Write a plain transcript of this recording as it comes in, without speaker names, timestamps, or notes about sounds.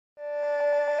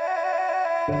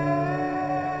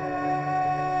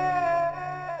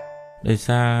ដោយ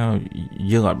សារ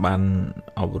យើងអត់បាន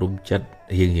អប់រំចិត្ត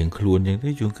រៀងខ្លួនអញ្ចឹងទេ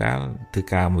ជួនកាលធ្វើ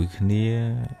ការមួយគ្នា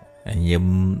ញឹម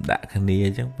ដាក់គ្នាអ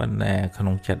ញ្ចឹងប៉ុន្តែក្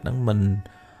នុងចិត្តហ្នឹងមិន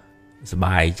សบ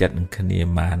ายចិត្តនឹងគ្នា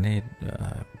បានទេ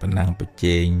ប៉ុណ្ណឹងប្រ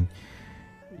ជែង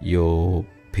យក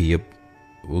ភាព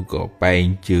ឬក៏បែង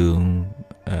ជើង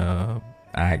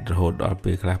អាចរហូតដល់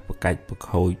ពេលខ្លះប្រកាច់ប្រ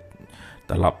ខូច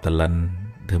ត្រឡប់ត្រឡិន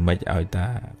ធ្វើម៉េចឲ្យតា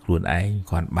ខ្លួនឯង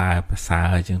គ្រាន់បើប្រសើរ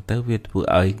អញ្ចឹងទៅវាធ្វើ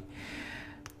ឲ្យ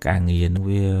ការងារនឹង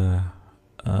វា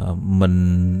មិន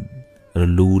រ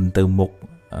លូនទៅមុខ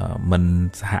មិន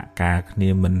សហការគ្នា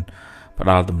មិនផ្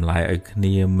ដល់តម្លៃឲ្យគ្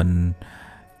នាមិន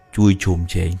ជួយជុំ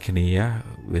ជែងគ្នា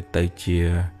វាទៅជា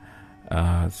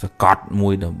សកត់មួ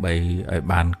យដើម្បីឲ្យ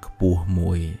បានខ្ពស់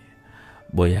មួយ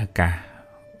បុយអាកាស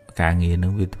ការងារនឹ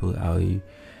ងវាធ្វើឲ្យ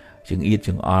ចង្អៀតច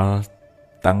ង្អល់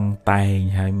តឹងតែង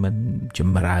ហើយមិនច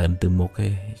ម្រើនទៅមុខទេ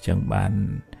អញ្ចឹងបាន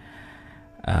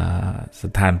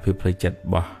ស្ថានភាពផ្លូវចិត្តរ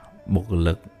បស់បុគ្គ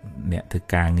លិកអ្នកធ្វើ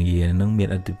ការងារនឹងមាន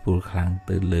ឥទ្ធិពលខ្លាំង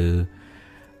ទៅលើ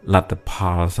លទ្ធផ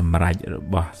លសម្រេចរ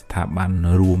បស់ស្ថាប័ន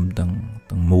រួម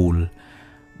ទាំងមូល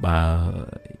បើ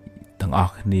ទាំងអ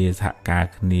ស់គ្នាសហការ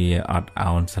គ្នាអត់ឱ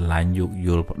នស្រឡាញ់យោគយ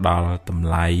ល់ផ្ដល់តម្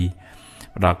លៃ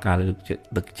ផ្ដល់ការលើក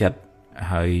ទឹកចិត្ត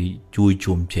ហើយជួយ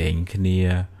ជុំជែងគ្នា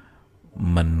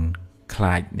មិនខ្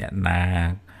លាចអ្នកណា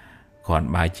គ្រាន់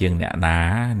បើជាងអ្នកណា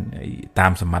តា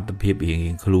មសមត្ថភាពរៀ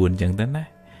ងខ្លួនអញ្ចឹងទៅណា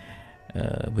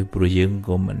ពីព្រោះយើង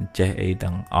ក៏មិនចេះអី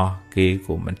ទាំងអស់គេ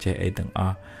ក៏មិនចេះអីទាំងអ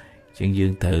ស់អញ្ចឹងយើ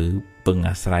ងត្រូវពឹង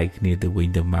អាស្រ័យគ្នាទៅវិញ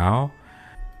ទៅមក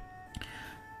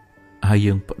ហើយ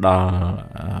យើងផ្ដល់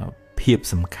ភាព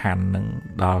សំខាន់នឹង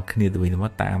ដល់គ្នាទៅវិញទៅម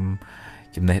កតាម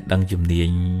ចំណេះដឹងជំនាញ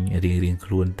រៀងខ្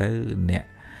លួនទៅអ្នក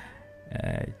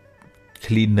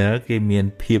cleaner គេមាន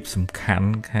ភាពសំខាន់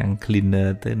ខាង cleaner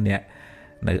ទៅអ្នក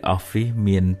នៅ office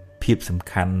មានភាពសំ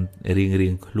ខាន់រៀ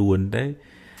ងខ្លួនទៅ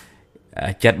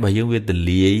ចិត្តរបស់យើងវាទ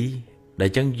លាយដែល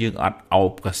អញ្ចឹងយើងអត់អោ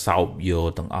បកសោបយក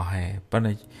ទាំងអស់ទេប៉ុន្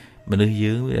តែមនុស្ស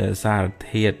យើងវាសារ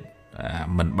ធាតុ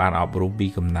មិនបានអប់រំពី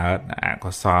កំណើតអ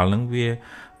កុសលហ្នឹងវា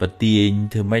ប្រទាញ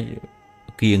ធ្វើម៉េច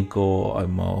គៀងកឲ្យ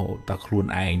មកតែខ្លួន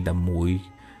ឯងតែមួយ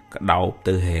កដោប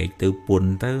ទៅហែកទៅពុន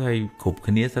ទៅហើយគ្រប់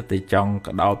គ្នាសិតតែចង់ក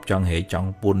ដោបចង់ហែកចង់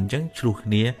ពុនអញ្ចឹងឆ្លោះ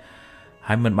គ្នា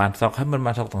ហើយមិនបានសុខហើយមិន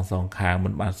បានសុខទាំងសងខាងមិ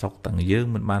នបានសុខទាំងយើង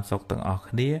មិនបានសុខទាំងអស់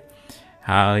គ្នា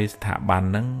ហើយស្ថាប័ន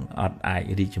ហ្នឹងអត់អាច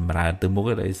រីកចម្រើនទៅមុខ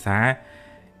ទេដោយសារ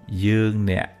យើង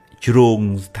អ្នកជ្រង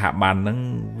ស្ថាប័នហ្នឹង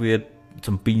វា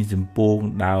សំពីងសំពង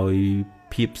ដោយ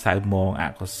ភាពសៅមងអ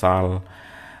កុសល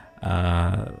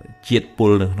ជាតិពុ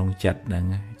លនៅក្នុងចិត្តហ្នឹង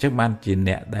អញ្ចឹងបានជា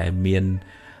អ្នកដែលមាន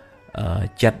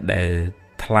ចិត្តដែល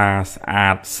ថ្លាស្អា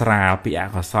តស្រាលពីអ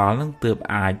កុសលហ្នឹងទើប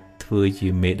អាចធ្វើជា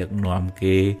មេដឹកនាំ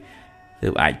គេទើ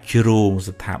បអាចជ្រង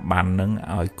ស្ថាប័នហ្នឹង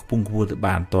ឲ្យខ្ពង់ខ្ពស់ទៅ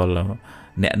បានតល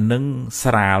អ្នកនឹង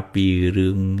ស្រាលពីរឿ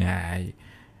ង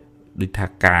ដូចថា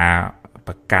ការ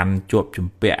ប្រកាន់ជាប់ជំ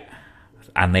ពាក់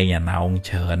អាណេញអាណោង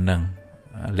ច្រើនហ្នឹង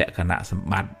លក្ខណៈសម្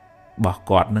បត្តិរបស់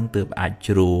គាត់នឹងទើបអាច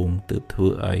ជ្រងទើបធ្វើ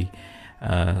ឲ្យ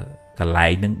កន្លែ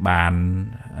ងនឹងបាន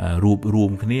រួបរួ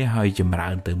មគ្នាហើយចម្រើ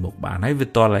នទៅមុខបានហើយវា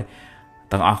តលឲ្យ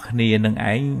ទាំងអស់គ្នានឹង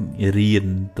ឯងរៀន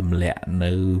ទម្លាក់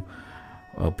នៅ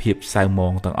ភាពសៅម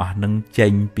ងទាំងអស់នឹងចេ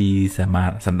ញពីស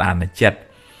ន្តានចិត្ត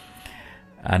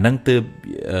អានឹងទើប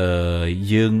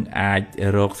យើងអាច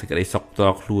រកសេចក្តីសុខផ្ទា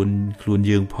ល់ខ្លួន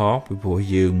យើងផងពីព្រោះ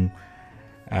យើង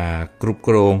គ្រប់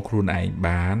គ្រងខ្លួនឯង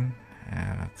បាន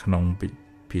ក្នុង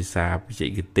ភាសាបច្ចេ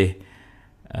កទេស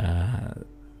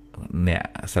អ្នក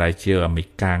ស្រាវជ្រាវអាមេរិ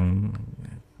កាំង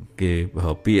គេប្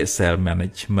រើពាក្យ self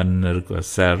management ឬក៏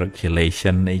self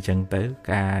regulation អីចឹងទៅ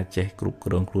ការចេះគ្រប់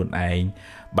គ្រងខ្លួនឯង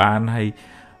បានហើយ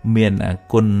មាន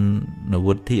គុណ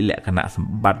វុឌ្ឍិលក្ខណៈស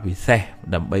ម្បត្តិពិសេស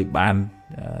ដើម្បីបាន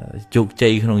ជោគជ័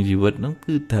យក្នុងជីវិតហ្នឹង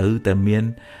គឺត្រូវតែមាន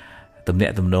ទំនា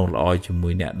ក់ទំនងល្អជាមួ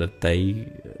យអ្នកដទៃ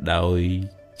ដោយ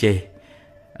ចេះ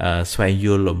ស្វែងយ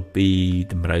ល់អំពី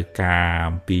តម្រូវការ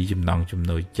អំពីចំណង់ចំ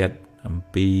ណូលចិត្តអំ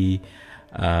ពី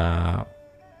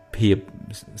ភាព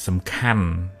សំខាន់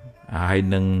ហើយ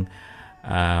នឹង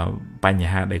បញ្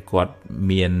ហាដែលគាត់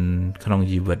មានក្នុង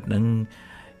ជីវិតហ្នឹង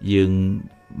យើង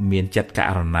មានចិត្តក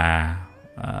រុណា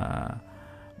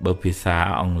បើភាសា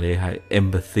អង់គ្លេសហៅ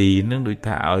empathy ហ្នឹងដូច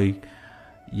ថាឲ្យ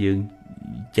យើង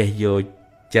ចេះយក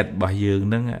ចិត្តរបស់យើង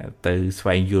ហ្នឹងទៅស្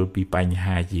វែងយល់ពីបញ្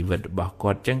ហាជីវិតរបស់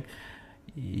គាត់អញ្ចឹង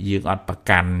យើងអត់ប្រ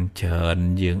កាន់ច្រើន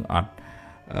យើងអត់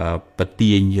ប្រ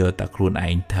ទាញយកតែខ្លួនឯ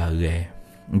ងត្រូវទេ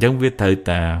អញ្ចឹងវាត្រូវ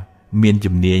តែមាន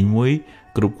ជំនាញមួយ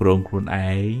គ្រប់គ្រងខ្លួនឯ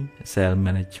ង self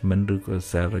management ឬក៏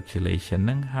self regulation ហ្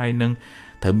នឹងហើយនឹង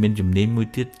ត្រូវមានជំនាញមួយ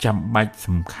ទៀតចាំបាច់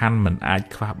សំខាន់មិនអាច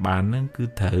ខ្វះបានហ្នឹងគឺ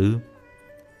ត្រូវ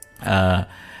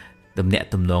ទំនាក់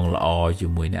ទំនងល្អជា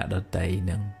មួយអ្នកដទៃហ្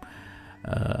នឹង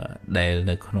ដែល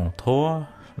នៅក្នុងធម៌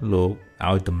លោក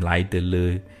ឲ្យតម្លៃទៅលើ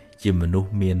ជាមនុស្ស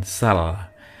មានសិល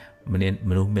ម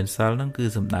នុស្សមានសិលហ្នឹងគឺ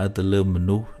សំដៅទៅលើម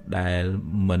នុស្សដែល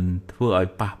មិនធ្វើឲ្យ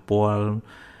ប៉ះពាល់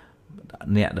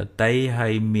អ្នកដទៃហើ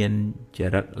យមានច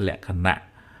រិតលក្ខណៈ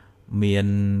មាន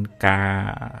ការ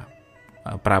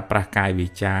ប្រើប្រាស់កាយវា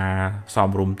ចាសម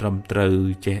រម្យត្រឹមត្រូវ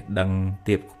ចេះដឹង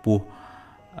ទៀបខ្ពស់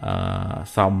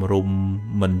សមរម្យ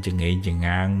មិនចងេងច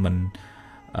ងាងមិន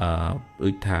ដូ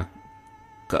ចថា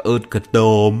ក្អឺតក្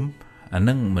តោមអាហ្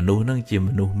នឹងមនុស្សហ្នឹងជាម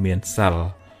នុស្សមានសិល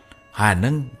ហើយហ្នឹ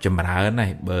ងចម្រើនណា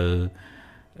ស់បើ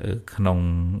ក្នុង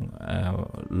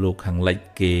លោកខាងលិច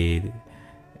គេ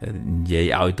និយាយ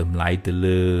ឲ្យតម្លៃទៅ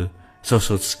លើ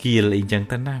social skill អីចឹង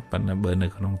ទៅណាប៉ុន្តែបើនៅ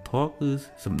ក្នុងធម៌គឺ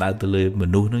សំដៅទៅលើម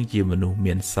នុស្សហ្នឹងជាមនុស្ស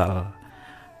មានសិល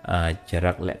ច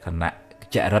រិតលក្ខ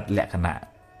ណៈ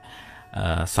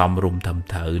សមរម្យត្រឹម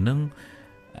ត្រូវហ្នឹង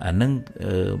អាហ្នឹង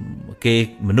គេ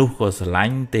មនុស្សក៏ស្រឡា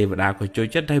ញ់ទេវតាក៏ចូល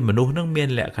ចិត្តហើយមនុស្សហ្នឹងមាន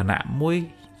លក្ខណៈមួយ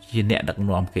ជាអ្នកដឹក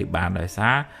នាំគេបានដោយសា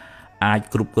រអាច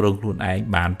គ្រប់គ្រងខ្លួនឯង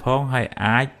បានផងហើយ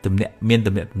អាចមាន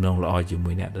ទំនាក់ទំនងល្អជាមួ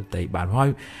យអ្នកដទៃបានហើយ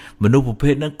មនុស្សប្រ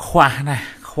ភេទហ្នឹងខ្វះណាស់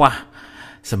ខ្វះ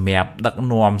សម្រាប់ដឹក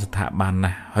នាំស្ថាប័ន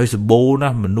ណាស់ហើយសម្បូរណា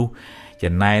ស់មនុស្ស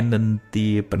ចំណែននិន្ទា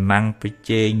ប្រណាំងប្រ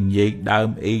ជែងនិយាយដើម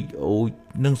អេកអូច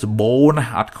នឹងសម្បូរណា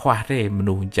ស់អត់ខ្វះទេម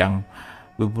នុស្សអញ្ចឹង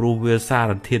វាព្រោះវាសា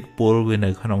រធាតុពុលវានៅ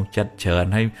ក្នុងចិត្តច្រើន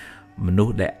ហើយមនុស្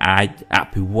សដែលអាចអ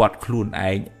ភិវឌ្ឍខ្លួនឯ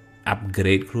ង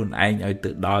upgrade ខ្លួនឯងឲ្យទៅ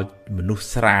ដល់មនុស្ស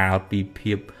ស្រាលពី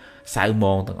ភាពសៅម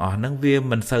ងទាំងអស់ហ្នឹងវា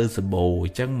មិនសូវសម្បូរអ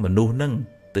ញ្ចឹងមនុស្សហ្នឹង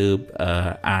ទើប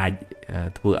អាច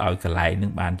ធ្វើឲ្យកន្លែងហ្នឹ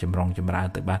ងបានចម្រុងចម្រើន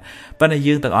ទៅបានប៉ុន្តែ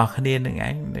យើងទាំងអស់គ្នានឹងឯ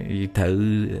ងត្រូវ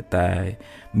តែ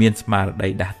មានស្មារតី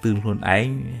ដាស់តឿនខ្លួនឯង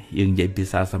យើងនិយាយភា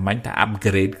សាសាមញ្ញថា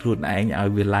upgrade ខ្លួនឯងឲ្យ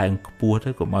វាឡើងខ្ពស់ទៅ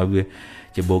កុំឲ្យវា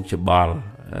ច្បោកច្បល់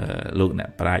លោកអ្នក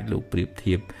ប្រាជ្ញលោកប្រៀប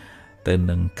ធៀបទៅ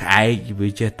នឹងក្អែកវា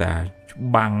ចេះតែច្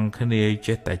បាំងគ្នា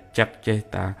ចេះតែចឹកចេះ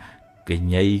តែក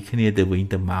ញីគ្នាទៅវិញ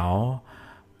ទៅមក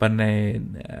ប៉ុន្តែ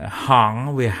ហង្ស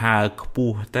វាហើខ្ព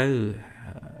ស់ទៅ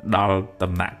ដល់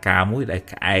ដំណាក់កាលមួយដែល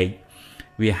ក្អែក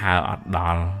វាហើអត់ដ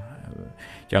ល់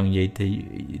ចង់និយាយទៅ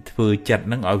ធ្វើចិត្ត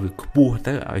ហ្នឹងឲ្យវាខ្ពស់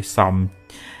ទៅឲ្យសម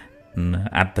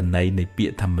អត្តន័យនៃពា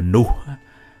ក្យថាមនុស្ស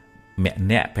ម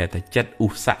អ្នកប្រែថាចិត្តឧ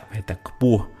ស្សាហ៍ប្រែថាខ្ព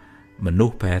ស់មនុ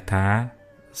ស្សប្រែថា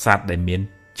សត្វដែលមាន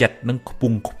ចិត្តនឹងខ្ព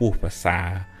ង់ខ្ពស់ប្រសើរ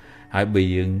ហើយបើ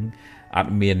យើងអ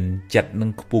ត់មានចិត្តនឹ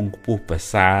ងខ្ពង់ខ្ពស់ប្រ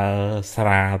សើរស្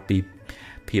រាលពី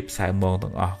ភាពសៅមង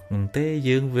ទាំងអស់ទេ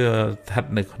យើងវាស្ថិត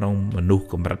នៅក្នុងមនុស្ស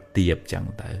កម្រិតទាបចឹង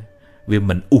ទៅវា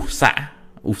មិនឧស្សាហ៍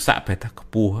ប្រែថាខ្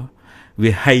ពស់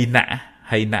វាហីណៈ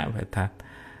ប្រែថា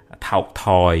ថោកថ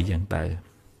យចឹងទៅ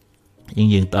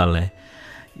យើងតើ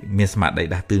មានស្មារតី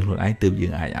ដាស់តឿនខ្លួនឯងទើបយើ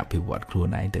ងអាចអភិវឌ្ឍខ្លួ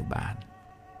នឯងទៅបាន